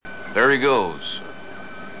There he goes.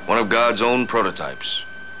 One of God's own prototypes.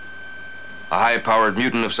 A high-powered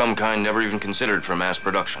mutant of some kind never even considered for mass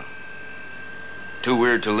production. Too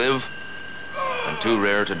weird to live, and too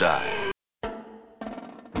rare to die.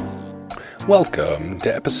 Welcome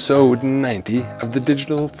to episode 90 of the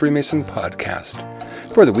Digital Freemason Podcast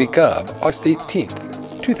for the week of August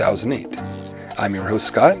 18th, 2008. I'm your host,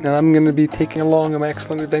 Scott, and I'm going to be taking along on my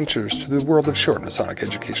excellent adventures through the world of short Masonic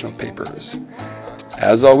educational papers.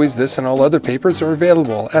 As always, this and all other papers are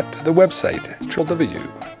available at the website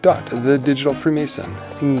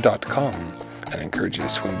www.thedigitalfreemason.com, and I encourage you to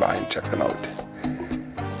swing by and check them out.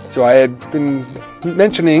 So I had been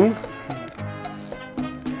mentioning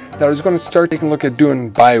that I was going to start taking a look at doing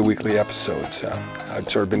bi-weekly episodes. I've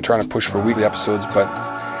sort of been trying to push for weekly episodes, but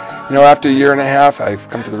after a year and a half, I've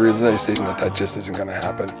come to the realization that just isn't going to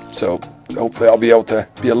happen. So hopefully I'll be able to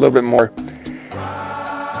be a little bit more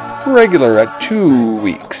regular at 2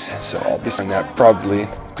 weeks. So I'll be doing that, probably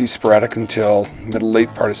be sporadic until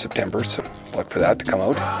late part of September. So look for that to come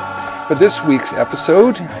out. But this week's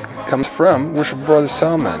episode comes from Worshipful Brother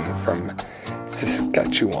Salman from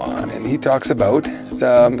Saskatchewan, and he talks about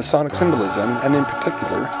the Masonic symbolism, and in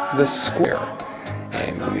particular, the square.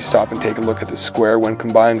 And when you stop and take a look at the square when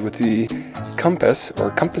combined with the compass,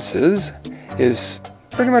 or compasses, is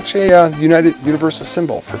pretty much a universal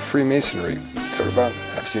symbol for Freemasonry. Sort of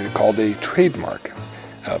I've seen it called a trademark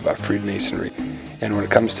of Freemasonry. And when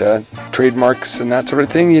it comes to trademarks and that sort of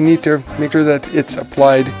thing, you need to make sure that it's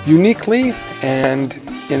applied uniquely and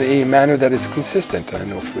in a manner that is consistent. I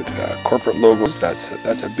know with corporate logos, that's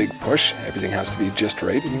a big push. Everything has to be just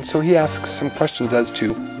right. And so he asks some questions as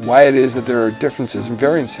to why it is that there are differences and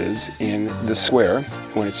variances in the square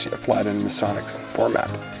when it's applied in a Masonic format.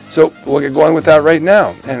 So we'll get going with that right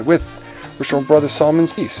now, and with Worshipful Brother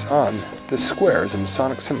Solomon's piece on the square as a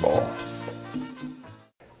Masonic symbol.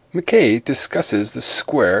 McKay discusses the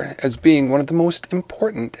square as being one of the most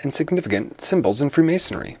important and significant symbols in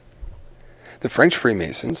Freemasonry. The French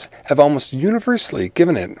Freemasons have almost universally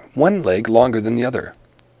given it one leg longer than the other.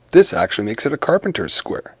 This actually makes it a carpenter's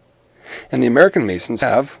square. And the American Masons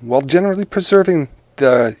have, while generally preserving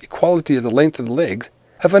the equality of the length of the legs,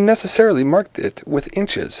 have unnecessarily marked it with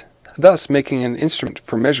inches, thus making an instrument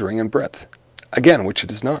for measuring in breadth, again which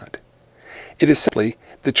it is not. It is simply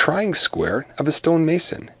the trying square of a stone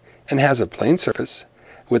mason, and has a plain surface,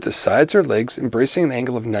 with the sides or legs embracing an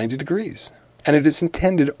angle of 90 degrees. And it is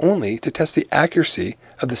intended only to test the accuracy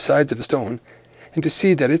of the sides of a stone, and to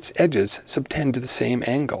see that its edges subtend to the same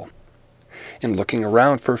angle. In looking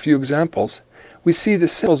around for a few examples, we see the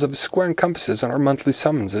symbols of square and compasses on our monthly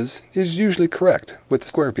summonses is usually correct, with the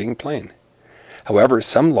square being plain. However,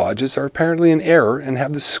 some lodges are apparently in error and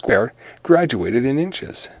have the square graduated in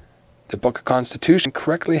inches. The Book of Constitution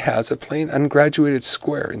correctly has a plain ungraduated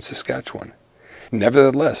square in Saskatchewan.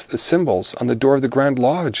 Nevertheless, the symbols on the door of the Grand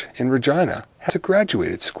Lodge in Regina has a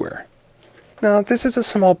graduated square. Now, this is a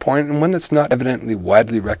small point and one that's not evidently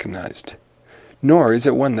widely recognized, nor is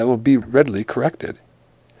it one that will be readily corrected.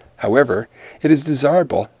 However, it is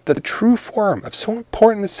desirable that the true form of so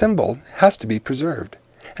important a symbol has to be preserved,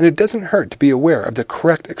 and it doesn't hurt to be aware of the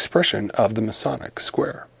correct expression of the Masonic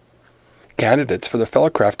square. Candidates for the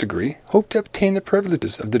Fellowcraft degree hope to obtain the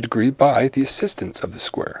privileges of the degree by the assistance of the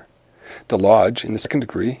square. The lodge in the second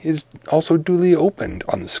degree is also duly opened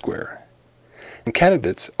on the square. And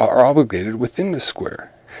candidates are obligated within the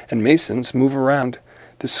square, and Masons move around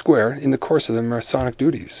the square in the course of their Masonic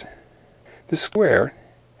duties. The square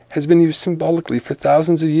has been used symbolically for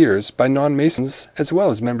thousands of years by non-Masons as well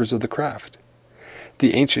as members of the craft.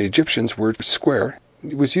 The ancient Egyptians' word for square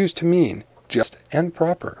was used to mean just and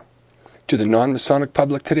proper. To the non-Masonic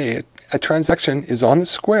public today, a transaction is on the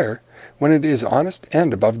square when it is honest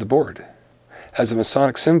and above the board. As a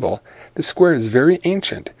Masonic symbol, the square is very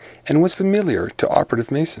ancient and was familiar to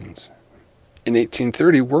operative Masons. In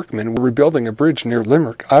 1830, workmen were rebuilding a bridge near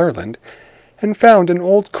Limerick, Ireland, and found an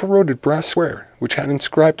old corroded brass square which had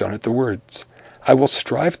inscribed on it the words, "I will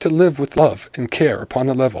strive to live with love and care upon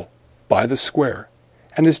the level, by the square,"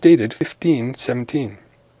 and is dated 1517.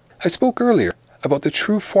 I spoke earlier about the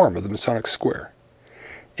true form of the Masonic square.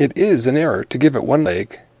 It is an error to give it one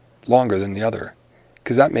leg longer than the other,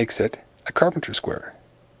 because that makes it a carpenter's square.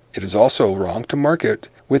 It is also wrong to mark it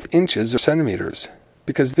with inches or centimeters,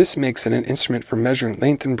 because this makes it an instrument for measuring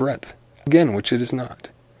length and breadth, again which it is not.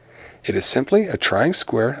 It is simply a trying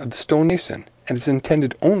square of the stone mason, and is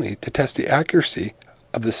intended only to test the accuracy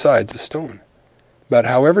of the sides of the stone. But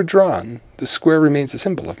however drawn, the square remains a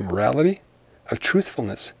symbol of morality, of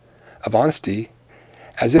truthfulness, of honesty,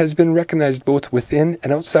 as it has been recognized both within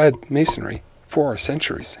and outside Masonry for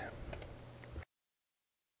centuries.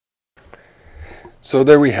 So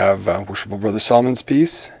there we have Worshipful Brother Solomon's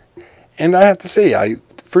piece. And I have to say,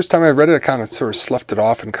 first time I read it, I kind of sort of sloughed it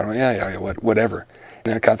off and kind of, yeah, whatever. And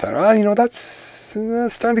then I kind of thought, that's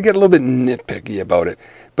starting to get a little bit nitpicky about it.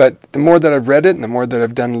 But the more that I've read it and the more that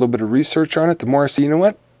I've done a little bit of research on it, the more I see,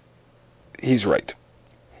 what? He's right.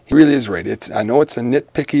 He really is right. I know it's a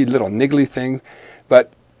nitpicky little niggly thing,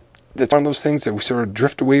 but it's one of those things that we sort of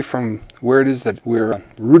drift away from where it is that we're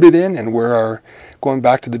rooted in, and we're going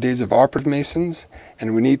back to the days of operative Masons,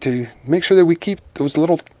 and we need to make sure that we keep those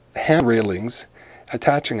little hand railings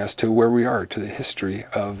attaching us to where we are, to the history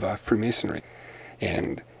of Freemasonry.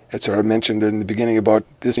 And it's sort of mentioned in the beginning about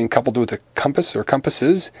this being coupled with a compass or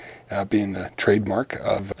compasses, being the trademark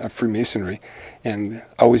of Freemasonry. And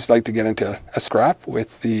I always like to get into a scrap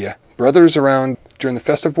with the brothers around during the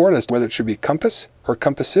festive board as to whether it should be compass or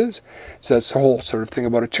compasses. So that's the whole sort of thing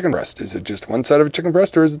about a chicken breast. Is it just one side of a chicken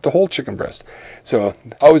breast, or is it the whole chicken breast? So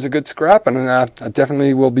always a good scrap, and I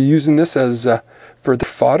definitely will be using this as further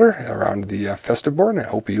fodder around the festive board, and I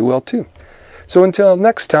hope you will too. So until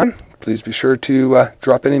next time, please be sure to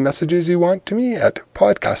drop any messages you want to me at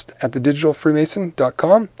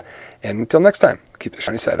podcast@thedigitalfreemason.com. And until next time, keep the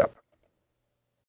shiny side up.